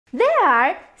There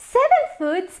are 7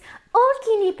 foods all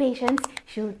kidney patients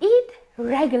should eat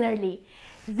regularly.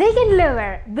 They can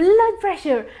lower blood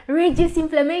pressure, reduce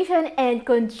inflammation, and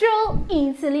control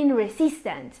insulin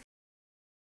resistance.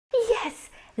 Yes,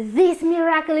 these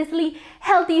miraculously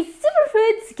healthy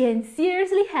superfoods can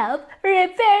seriously help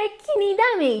repair kidney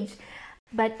damage,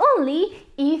 but only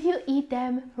if you eat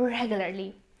them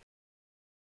regularly.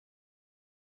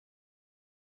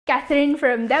 Katherine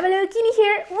from Double Kidney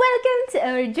here. Welcome to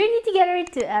our journey together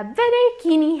to a better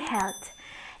kidney health.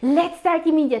 Let's start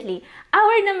immediately.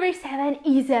 Our number 7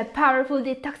 is a powerful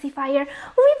detoxifier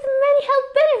with many health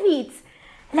benefits.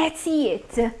 Let's see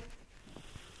it.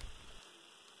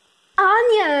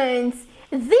 Onions!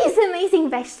 These amazing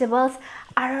vegetables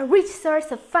are a rich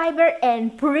source of fiber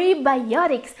and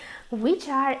prebiotics, which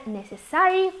are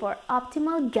necessary for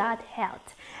optimal gut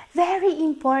health. Very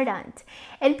important.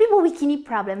 And people with kidney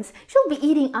problems should be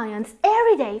eating onions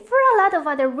every day for a lot of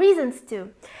other reasons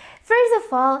too. First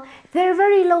of all, they're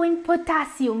very low in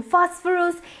potassium,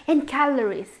 phosphorus, and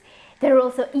calories. They're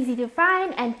also easy to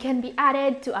find and can be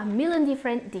added to a million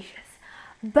different dishes.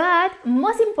 But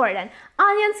most important,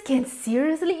 onions can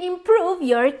seriously improve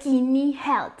your kidney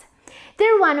health.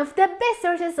 They're one of the best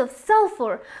sources of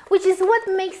sulfur, which is what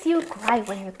makes you cry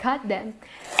when you cut them.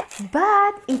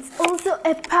 But it's also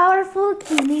a powerful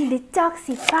kidney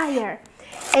detoxifier.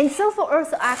 And sulfur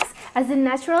also acts as a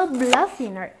natural blood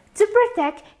thinner to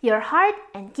protect your heart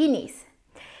and kidneys.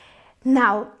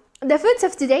 Now, the foods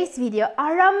of today's video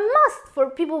are a must for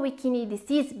people with kidney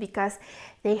disease because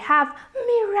they have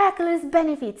miraculous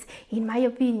benefits, in my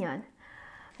opinion.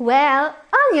 Well,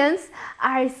 onions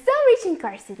are so rich in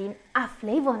quercetin, a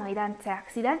flavonoid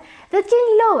antioxidant that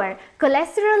can lower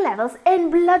cholesterol levels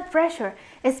and blood pressure,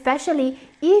 especially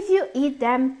if you eat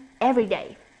them every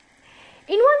day.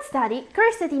 In one study,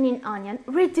 quercetin in onion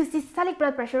reduced systolic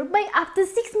blood pressure by up to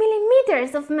 6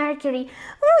 millimeters of mercury,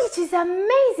 which is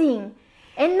amazing!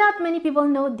 And not many people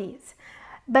know this.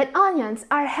 But onions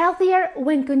are healthier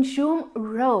when consumed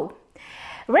raw.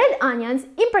 Red onions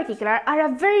in particular are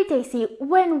very tasty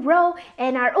when raw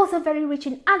and are also very rich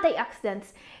in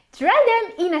antioxidants. Try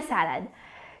them in a salad.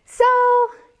 So,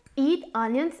 eat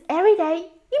onions every day,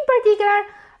 in particular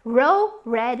raw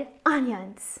red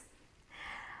onions.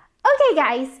 Okay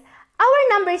guys, our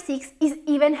number 6 is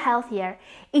even healthier.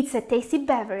 It's a tasty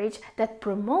beverage that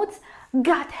promotes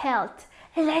gut health.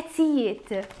 Let's see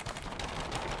it.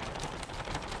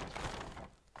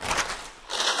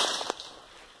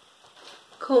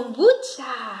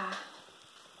 Kombucha!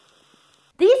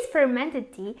 This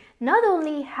fermented tea not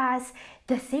only has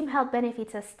the same health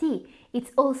benefits as tea,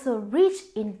 it's also rich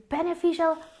in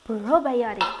beneficial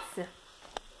probiotics.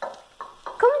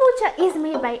 Kombucha is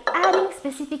made by adding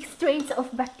specific strains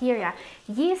of bacteria,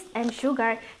 yeast, and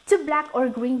sugar to black or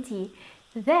green tea,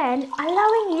 then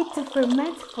allowing it to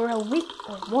ferment for a week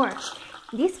or more.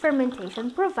 This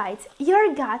fermentation provides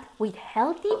your gut with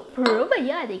healthy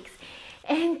probiotics.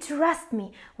 And trust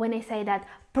me when I say that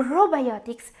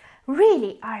probiotics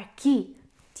really are key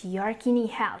to your kidney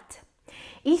health.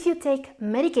 If you take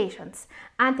medications,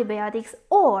 antibiotics,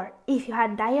 or if you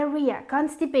had diarrhea,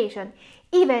 constipation,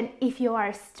 even if you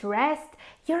are stressed,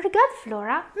 your gut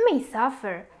flora may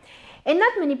suffer. And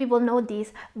not many people know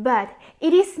this, but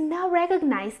it is now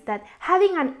recognized that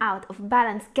having an out of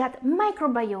balance gut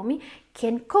microbiome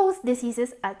can cause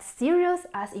diseases as serious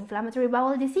as inflammatory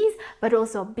bowel disease, but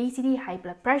also obesity, high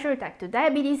blood pressure, type 2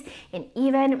 diabetes, and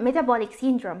even metabolic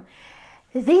syndrome.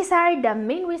 These are the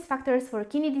main risk factors for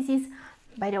kidney disease,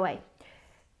 by the way.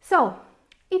 So,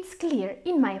 it's clear,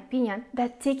 in my opinion,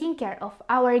 that taking care of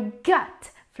our gut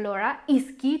flora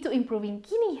is key to improving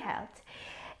kidney health.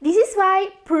 This is why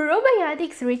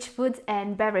probiotics-rich foods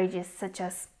and beverages such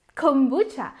as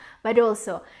kombucha, but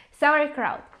also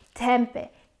sauerkraut, tempeh,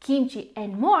 kimchi,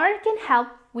 and more can help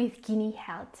with kidney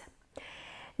health.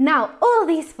 Now, all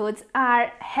these foods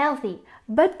are healthy,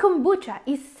 but kombucha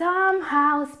is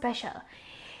somehow special.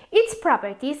 Its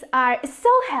properties are so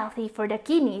healthy for the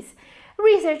kidneys.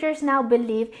 Researchers now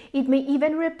believe it may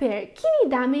even repair kidney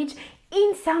damage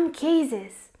in some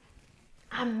cases.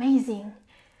 Amazing!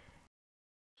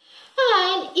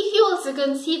 And if you also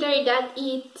consider that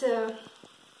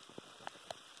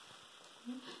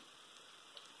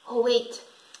oh wait,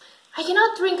 I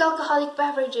cannot drink alcoholic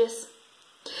beverages,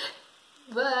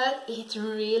 but it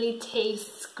really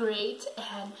tastes great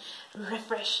and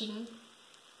refreshing.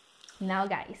 Now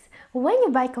guys, when you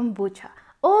buy kombucha,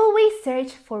 always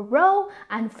search for raw,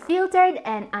 unfiltered,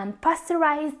 and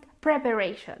unpasteurized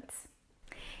preparations.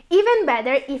 Even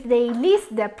better if they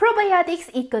list the probiotics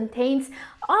it contains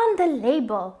on the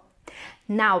label.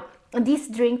 Now, This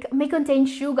drink may contain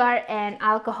sugar and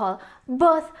alcohol,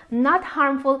 both not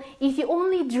harmful if you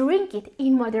only drink it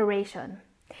in moderation.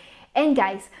 And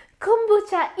guys,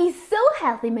 kombucha is so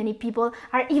healthy many people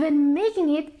are even making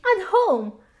it at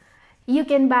home. You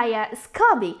can buy a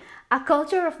SCOBY, a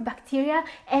culture of bacteria,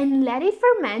 and let it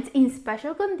ferment in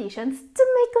special conditions to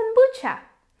make kombucha.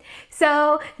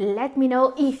 So let me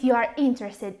know if you are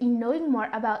interested in knowing more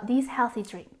about this healthy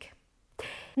drink.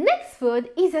 Next food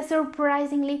is a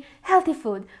surprisingly healthy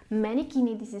food. Many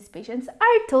kidney disease patients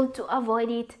are told to avoid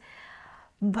it.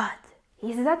 But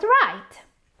is that right?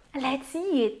 Let's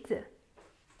see it.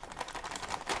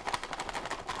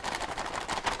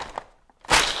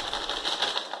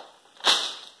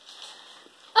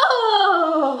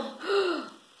 Oh!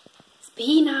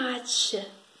 Spinach!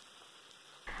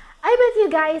 I bet you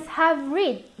guys have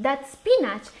read that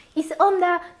spinach is on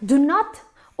the do not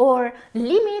or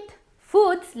limit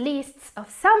foods lists of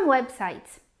some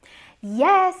websites.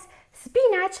 Yes,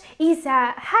 spinach is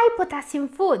a high potassium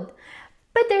food,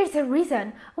 but there's a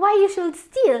reason why you should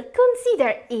still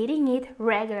consider eating it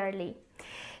regularly.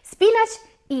 Spinach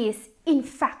is, in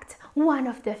fact, one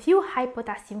of the few high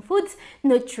potassium foods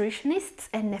nutritionists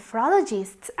and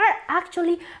nephrologists are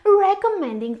actually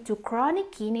recommending to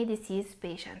chronic kidney disease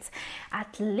patients,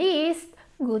 at least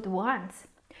good ones.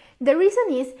 The reason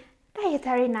is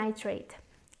dietary nitrate.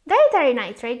 Dietary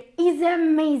nitrate is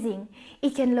amazing.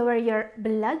 It can lower your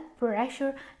blood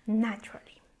pressure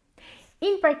naturally.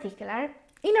 In particular,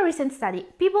 in a recent study,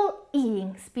 people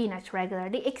eating spinach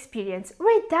regularly experience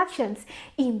reductions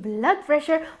in blood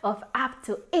pressure of up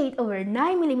to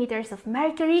 8/9 millimeters of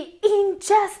mercury in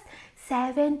just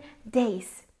 7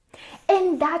 days.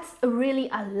 And that's really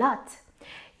a lot.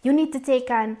 You need to take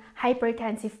an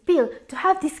hypertensive pill to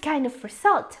have this kind of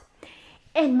result.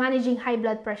 And managing high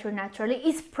blood pressure naturally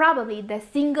is probably the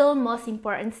single most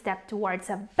important step towards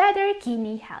a better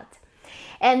kidney health.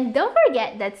 And don't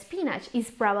forget that spinach is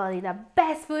probably the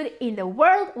best food in the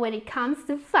world when it comes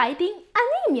to fighting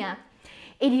anemia.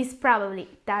 It is probably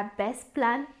the best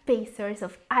plant-based source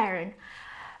of iron.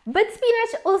 But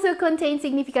spinach also contains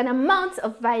significant amounts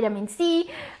of vitamin C,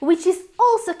 which is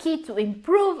also key to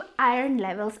improve iron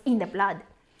levels in the blood.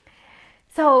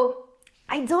 So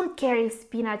I don't care if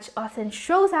spinach often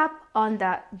shows up on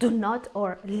the do not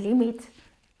or limit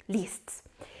lists.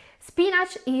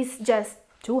 Spinach is just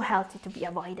too healthy to be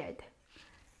avoided.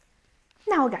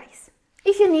 Now guys,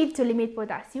 if you need to limit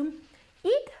potassium,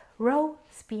 eat raw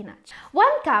spinach.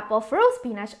 1 cup of raw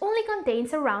spinach only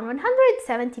contains around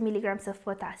 170 milligrams of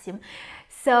potassium.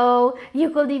 So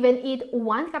you could even eat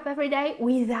 1 cup every day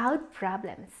without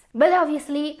problems. But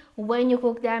obviously, when you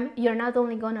cook them, you're not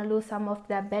only gonna lose some of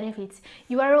the benefits,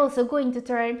 you are also going to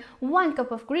turn 1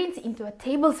 cup of greens into a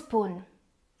tablespoon.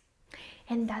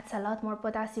 And that's a lot more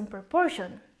potassium per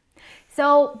portion.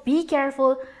 So be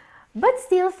careful, but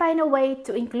still find a way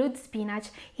to include spinach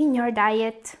in your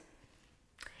diet.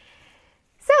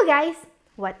 So guys,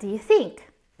 what do you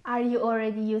think? Are you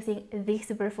already using these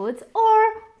superfoods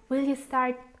or will you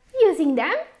start using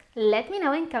them? Let me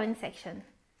know in the comment section.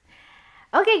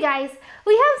 Okay guys,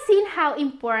 we have seen how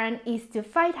important it is to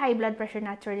fight high blood pressure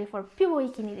naturally for people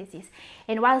with kidney disease.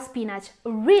 And while spinach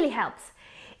really helps,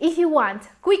 if you want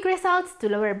quick results to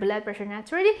lower blood pressure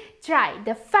naturally, try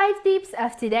the 5 tips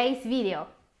of today's video.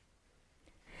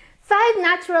 5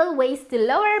 natural ways to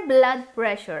lower blood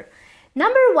pressure.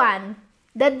 Number 1,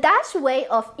 the DASH way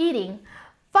of eating.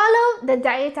 Follow the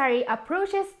dietary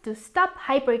approaches to stop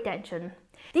hypertension.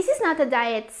 This is not a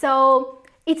diet, so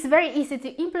it's very easy to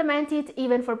implement it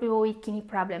even for people with kidney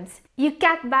problems. You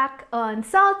cut back on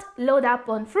salt, load up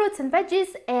on fruits and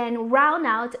veggies, and round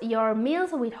out your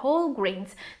meals with whole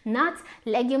grains, nuts,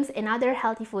 legumes, and other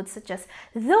healthy foods such as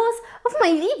those of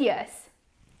my videos.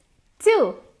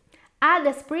 2. Add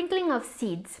a sprinkling of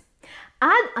seeds.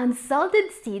 Add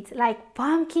unsalted seeds like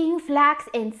pumpkin, flax,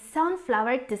 and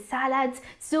sunflower to salads,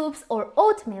 soups, or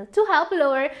oatmeal to help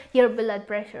lower your blood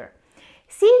pressure.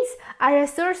 Seeds are a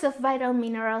source of vital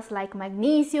minerals like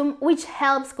magnesium, which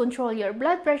helps control your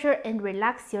blood pressure and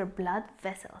relax your blood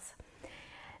vessels.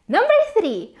 Number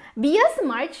 3, be a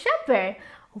smart shopper.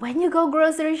 When you go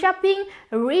grocery shopping,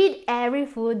 read every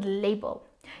food label.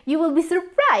 You will be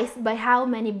surprised by how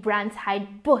many brands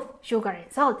hide both sugar and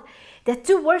salt, the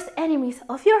 2 worst enemies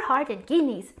of your heart and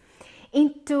kidneys,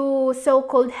 into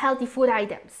so-called healthy food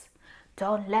items.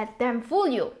 Don't let them fool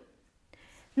you.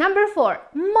 Number 4,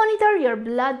 monitor your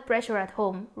blood pressure at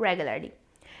home regularly.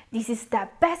 This is the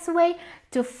best way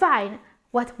to find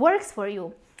what works for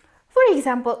you. For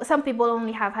example, some people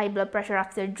only have high blood pressure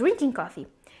after drinking coffee.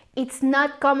 It's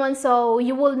not common, so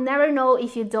you will never know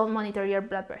if you don't monitor your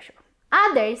blood pressure.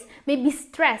 Others may be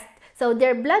stressed, so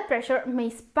their blood pressure may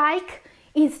spike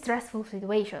in stressful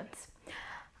situations.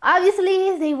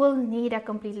 Obviously, they will need a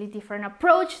completely different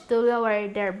approach to lower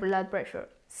their blood pressure.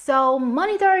 So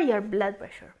monitor your blood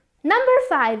pressure. Number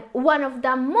 5, one of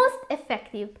the most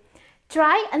effective.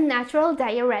 Try a natural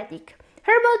diuretic.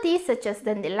 Herbal teas such as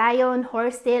dandelion,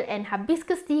 horsetail, and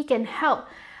hibiscus tea can help.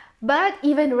 But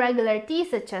even regular teas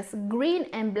such as green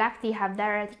and black tea have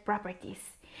diuretic properties.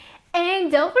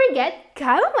 And don't forget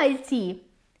chamomile tea.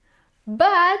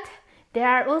 But there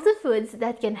are also foods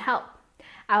that can help.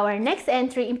 Our next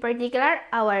entry in particular,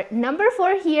 our number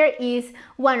 4 here, is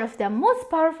one of the most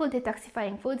powerful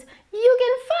detoxifying foods you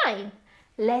can find.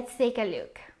 Let's take a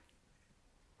look.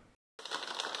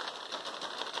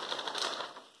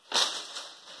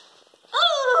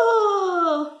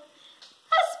 Oh,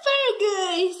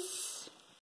 asparagus!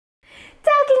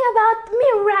 Talking about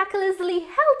miraculously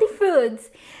healthy foods,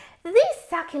 this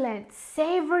succulent,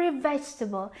 savory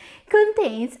vegetable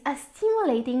contains a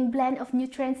stimulating blend of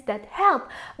nutrients that help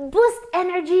boost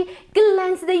energy,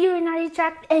 cleanse the urinary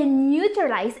tract, and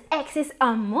neutralize excess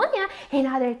ammonia and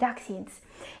other toxins.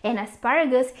 And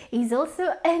asparagus is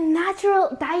also a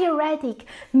natural diuretic,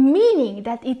 meaning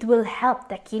that it will help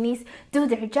the kidneys do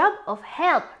their job of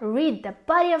help rid the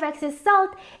body of excess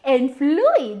salt and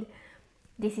fluid.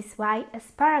 This is why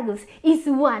asparagus is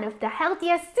one of the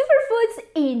healthiest superfoods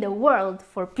in the world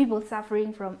for people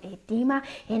suffering from edema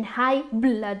and high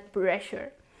blood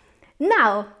pressure.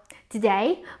 Now,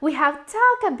 today we have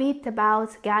talked a bit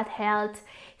about gut health,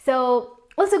 so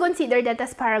also consider that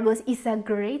asparagus is a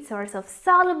great source of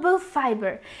soluble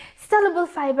fiber. Soluble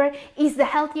fiber is the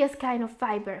healthiest kind of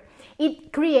fiber.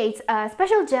 It creates a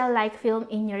special gel-like film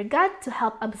in your gut to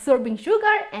help absorbing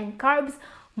sugar and carbs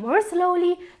more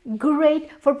slowly, great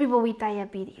for people with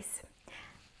diabetes.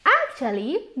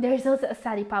 Actually, there's also a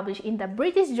study published in the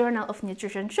British Journal of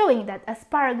Nutrition showing that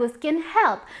asparagus can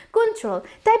help control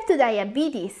type 2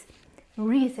 diabetes.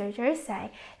 Researchers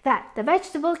say that the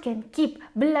vegetable can keep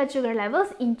blood sugar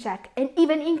levels in check and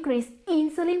even increase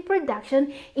insulin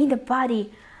production in the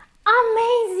body.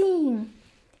 Amazing!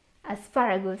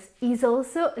 Asparagus is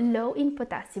also low in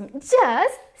potassium,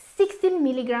 just 16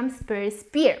 milligrams per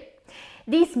spear.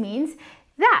 This means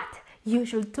that you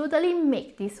should totally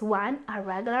make this one a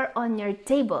regular on your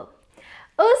table.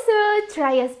 Also,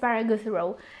 try asparagus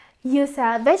raw. Use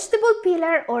a vegetable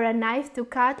peeler or a knife to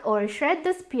cut or shred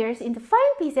the spears into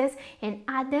fine pieces and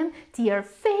add them to your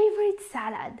favorite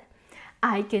salad.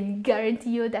 I can guarantee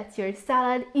you that your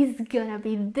salad is gonna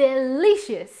be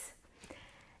delicious.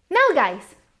 Now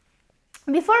guys,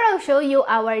 before I'll show you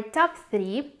our top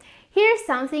 3, here's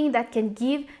something that can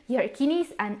give your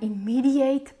kidneys an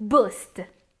immediate boost.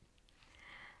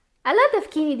 A lot of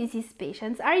kidney disease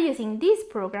patients are using this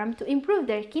program to improve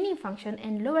their kidney function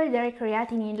and lower their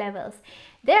creatinine levels.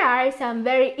 There are some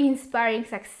very inspiring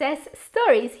success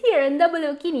stories here on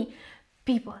Double Kidney.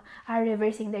 People are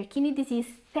reversing their kidney disease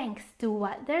thanks to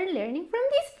what they're learning from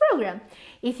this program.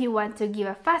 If you want to give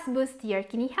a fast boost to your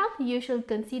kidney health, you should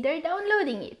consider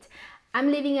downloading it.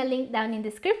 I'm leaving a link down in the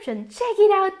description. Check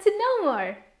it out to know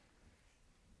more.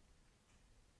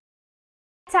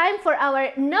 Time for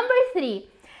our number 3.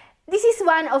 This is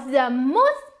one of the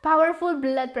most powerful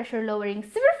blood pressure lowering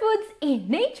superfoods in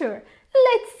nature.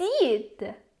 Let's see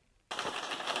it.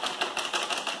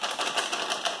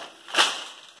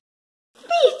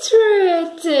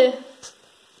 Beetroot!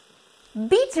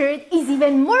 Beetroot is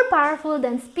even more powerful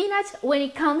than spinach when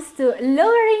it comes to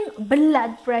lowering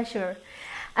blood pressure.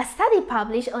 A study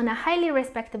published on a highly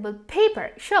respectable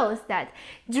paper shows that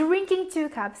drinking 2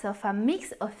 cups of a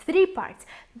mix of 3 parts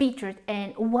beetroot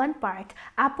and 1 part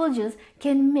apple juice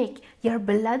can make your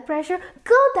blood pressure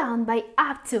go down by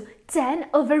up to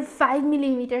 10/5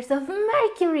 millimeters of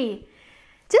mercury.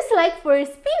 Just like for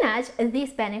spinach,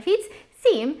 these benefits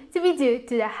seem to be due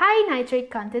to the high nitrate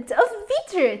content of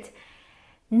beetroot.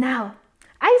 Now,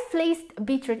 I've placed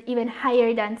beetroot even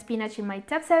higher than spinach in my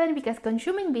top 7 because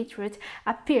consuming beetroot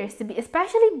appears to be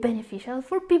especially beneficial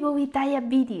for people with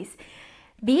diabetes.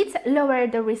 Beets lower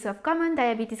the risk of common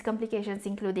diabetes complications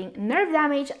including nerve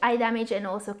damage, eye damage, and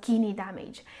also kidney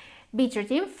damage.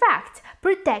 Beetroot, in fact,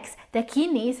 protects the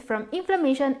kidneys from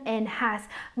inflammation and has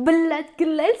blood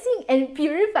cleansing and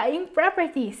purifying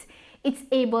properties. It's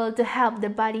able to help the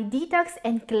body detox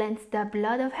and cleanse the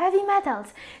blood of heavy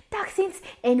metals, toxins,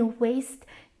 and waste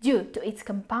due to its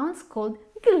compounds called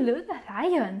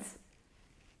glutathione.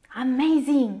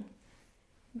 Amazing!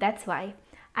 That's why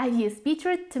I've used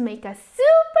beetroot to make a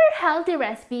super healthy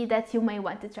recipe that you may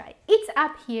want to try. It's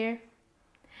up here.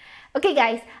 Okay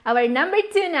guys, our number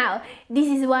 2 now. This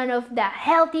is one of the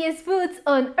healthiest foods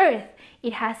on earth.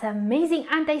 It has amazing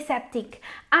antiseptic,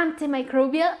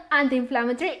 antimicrobial,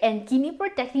 anti-inflammatory and kidney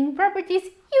protecting properties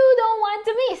you don't want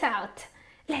to miss out.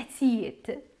 Let's see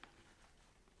it.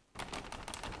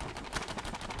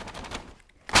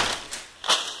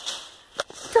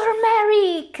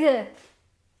 Turmeric!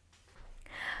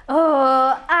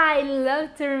 Oh, I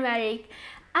love turmeric.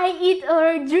 I eat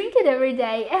or drink it every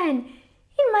day and,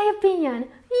 in my opinion,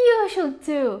 you should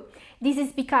too. This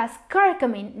is because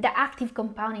curcumin, the active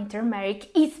compound in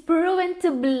turmeric, is proven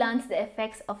to blunt the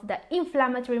effects of the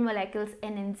inflammatory molecules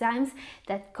and enzymes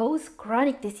that cause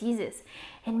chronic diseases.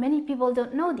 And many people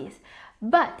don't know this.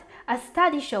 But a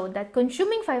study showed that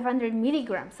consuming 500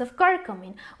 milligrams of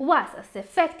curcumin was as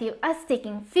effective as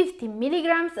taking 50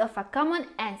 milligrams of a common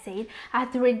NSAID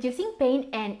at reducing pain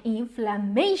and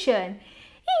inflammation.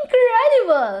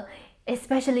 Incredible!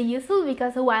 Especially useful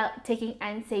because while taking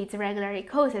NSAIDs regularly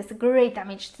causes great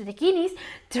damage to the kidneys,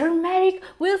 turmeric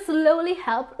will slowly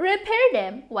help repair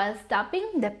them while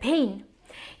stopping the pain.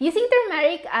 Using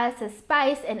turmeric as a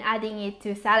spice and adding it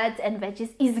to salads and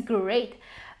veggies is great.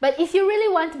 But if you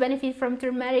really want to benefit from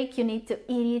turmeric, you need to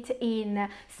eat it in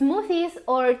smoothies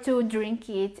or to drink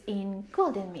it in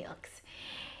golden milks.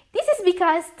 This is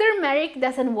because turmeric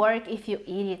doesn't work if you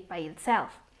eat it by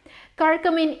itself.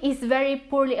 Curcumin is very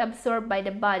poorly absorbed by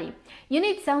the body. You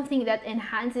need something that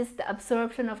enhances the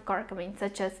absorption of curcumin,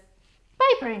 such as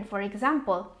piperine, for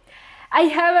example. I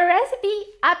have a recipe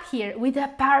up here with the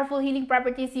powerful healing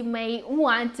properties you may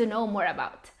want to know more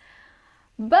about.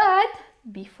 But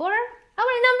before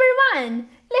our number 1,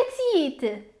 let's see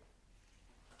it.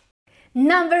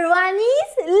 Number 1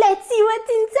 is, let's see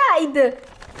what's inside.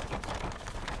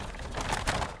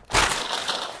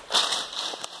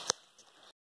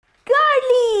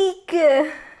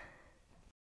 Garlic!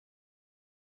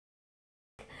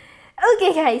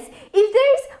 Okay guys, if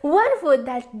there's one food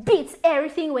that beats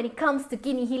everything when it comes to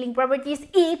kidney healing properties,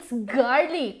 it's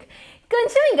garlic.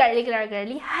 Consuming garlic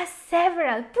regularly has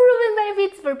several proven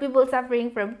benefits for people suffering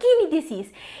from kidney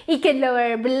disease. It can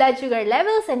lower blood sugar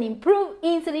levels and improve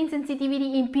insulin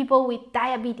sensitivity in people with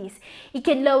diabetes. It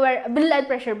can lower blood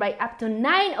pressure by up to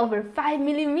 9/5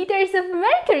 millimeters of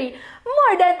mercury,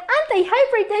 more than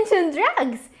anti-hypertension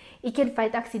drugs. It can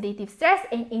fight oxidative stress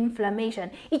and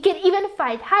inflammation. It can even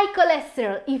fight high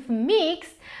cholesterol if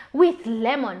mixed with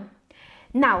lemon.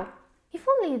 Now, if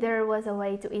only there was a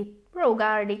way to eat raw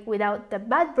garlic without the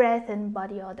bad breath and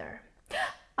body odor.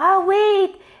 Oh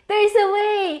wait, there's a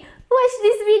way! Watch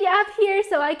this video up here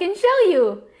so I can show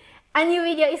you! A new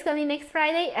video is coming next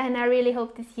Friday and I really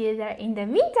hope to see you there. In the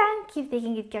meantime, keep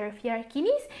taking good care of your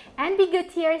kidneys and be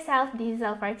good to yourself. This is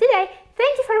all for today.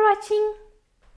 Thank you for watching!